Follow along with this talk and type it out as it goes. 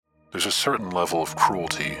There's a certain level of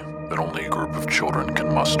cruelty that only a group of children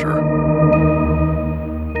can muster.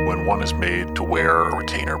 When one is made to wear a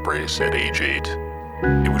retainer brace at age 8,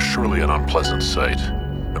 it was surely an unpleasant sight,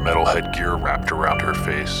 the metal headgear wrapped around her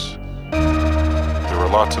face. There are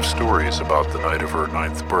lots of stories about the night of her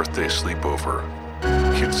 9th birthday sleepover.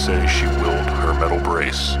 Kids say she willed her metal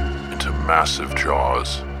brace into massive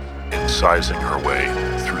jaws, incising her way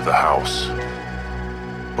through the house.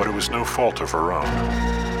 But it was no fault of her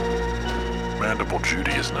own. Mandible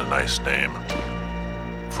Judy isn't a nice name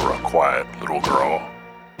for a quiet little girl.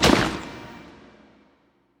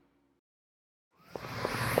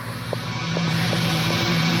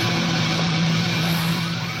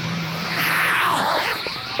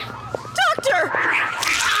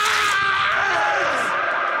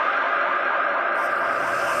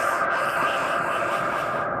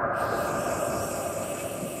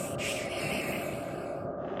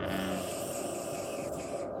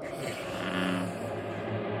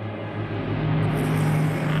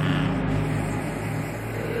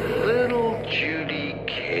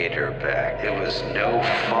 It was no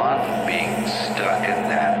fun being stuck in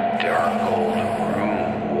that dark old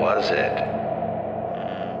room, was it?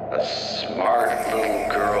 A smart little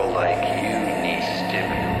girl like you needs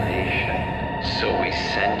stimulation. So we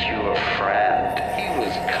sent you a friend. He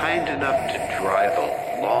was kind enough to drive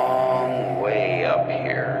a long way up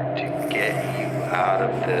here to get you out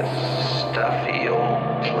of this stuffy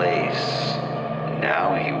old place.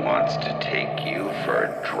 Now he wants to take you for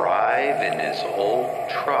a drive in his old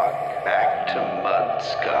truck back to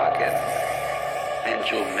Mudskoggin. And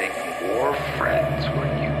you'll make more friends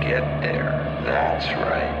when you get there. That's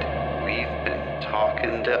right. We've been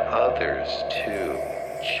talking to others too.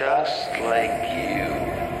 Just like you.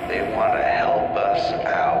 They want to help us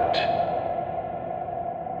out.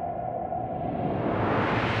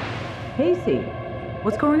 Casey,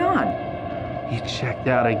 what's going on? He checked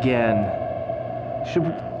out again.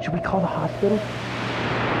 Should we call the hospital?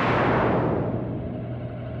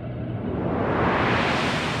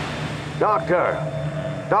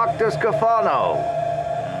 Dr. Scafano.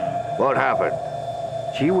 What happened?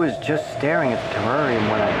 She was just staring at the terrarium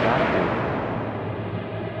when I got there.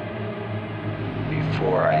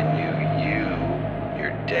 Before I knew you,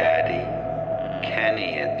 your daddy,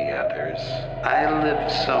 Kenny, and the others, I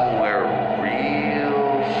lived somewhere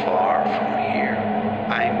real far from here.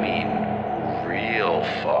 I mean, real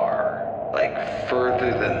far. Like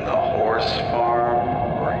further than the horse farm,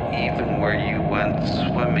 or even where you went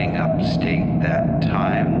swimming upstate that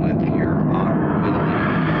time with your Aunt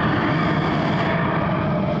Willie.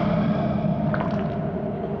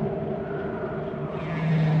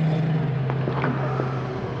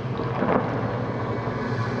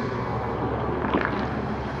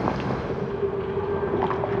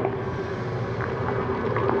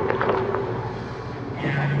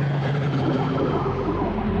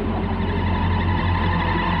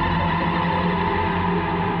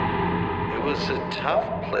 It was a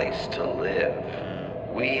tough place to live.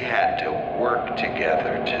 We had to work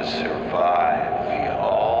together to survive. We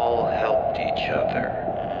all helped each other.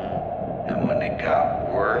 And when it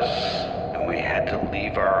got worse and we had to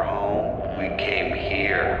leave our home, we came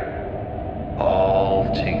here,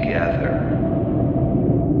 all together.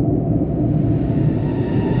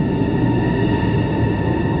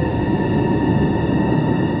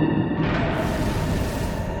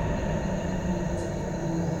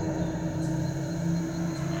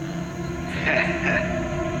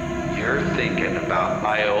 You're thinking about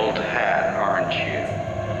my old hat, aren't you?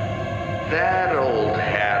 That old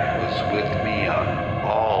hat was with me on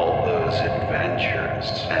all those adventures.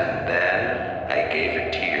 And then I gave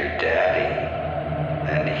it to your daddy.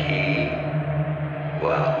 And he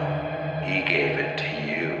gave it to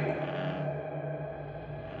you.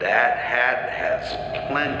 That hat has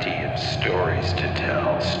plenty of stories to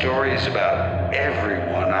tell. Stories about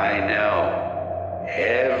everyone I know.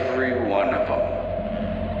 Every one of them.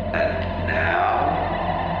 And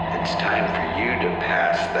now, it's time for you to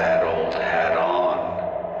pass that old hat on.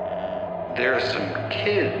 There are some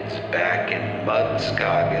kids back in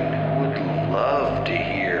Mudskoggin who would love to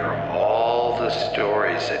hear all the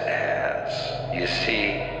stories it has. You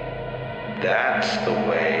see, that's the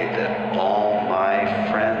way that all my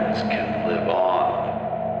friends can live on.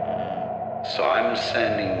 So I'm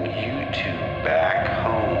sending you two back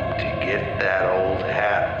home to get that old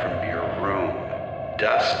hat from your room.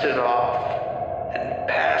 Dust it off and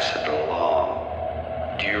pass it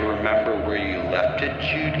along. Do you remember where you left it,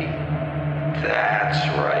 Judy? That's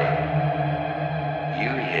right. You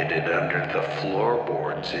hid it under the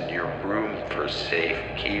floorboards in your room for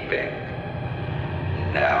safekeeping.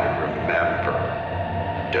 Now remember,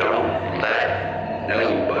 Don't let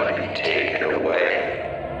nobody take it away.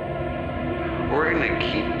 We're gonna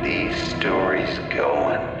keep these stories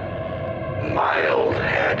going. My old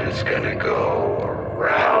hat is gonna go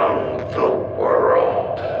around the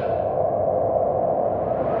world.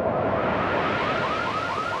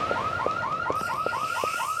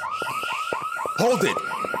 Hold it!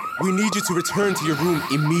 We need you to return to your room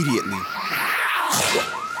immediately.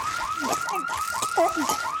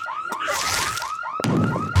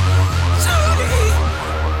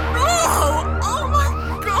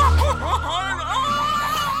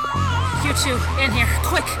 You two, in here,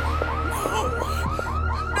 quick!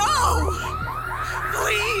 No!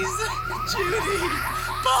 Please! Judy!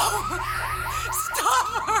 Bo! Stop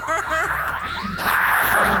her!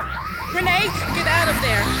 Renee, get out of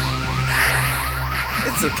there!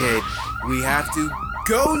 It's okay. We have to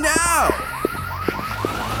go now!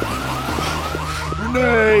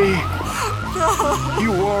 Renee! No!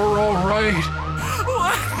 You are all right.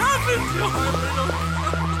 What happened to our little girl?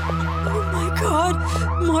 Oh my God,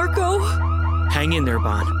 Marco. Hang in there,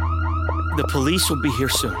 Bon. The police will be here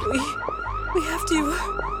soon. We have to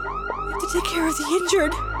take care of the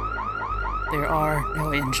injured. There are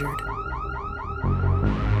no injured.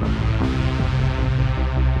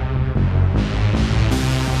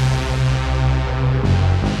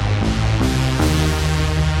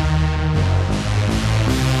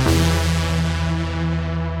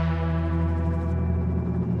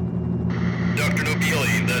 Dr.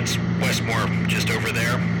 Nobili, that's Westmore, just over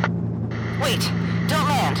there. Wait, don't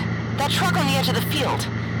land. That truck on the edge of the field.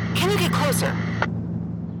 Can you get closer?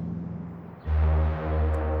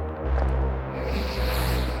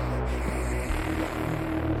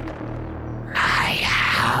 My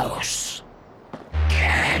house.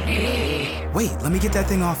 Kenny. Wait, let me get that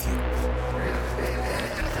thing off you.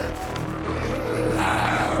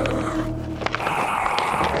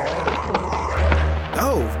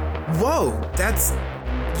 Oh, whoa,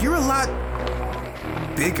 you're a lot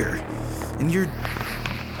bigger. And are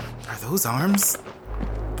those arms?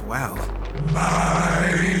 Wow.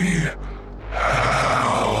 My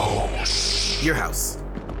house. Your house.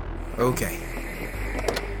 Okay.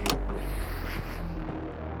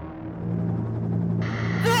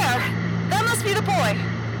 There! That must be the boy.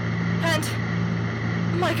 And,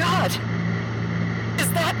 my God,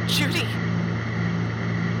 is that Judy?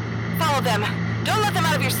 Follow them. Don't let them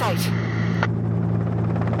out of your sight.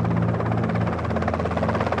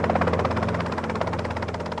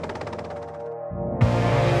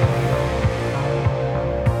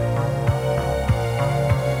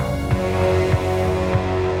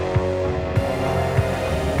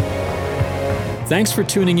 Thanks for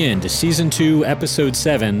tuning in to Season 2, Episode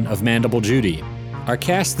 7 of Mandible Judy. Our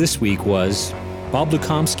cast this week was Bob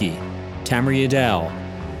Lukomsky, Tamara Yadal,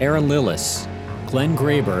 Aaron Lillis, Glenn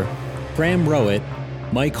Graber, Bram Rowett,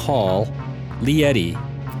 Mike Hall, Lee Eddy,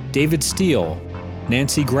 David Steele,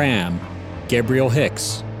 Nancy Graham, Gabriel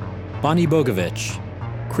Hicks, Bonnie Bogovich,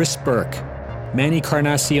 Chris Burke, Manny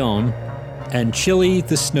Carnacion, and Chili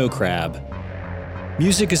the Snow Crab.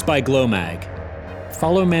 Music is by Glowmag.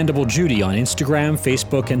 Follow Mandible Judy on Instagram,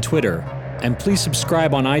 Facebook, and Twitter, and please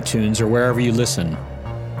subscribe on iTunes or wherever you listen.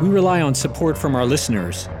 We rely on support from our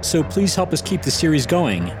listeners, so please help us keep the series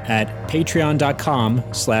going at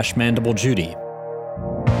patreon.com/mandiblejudy.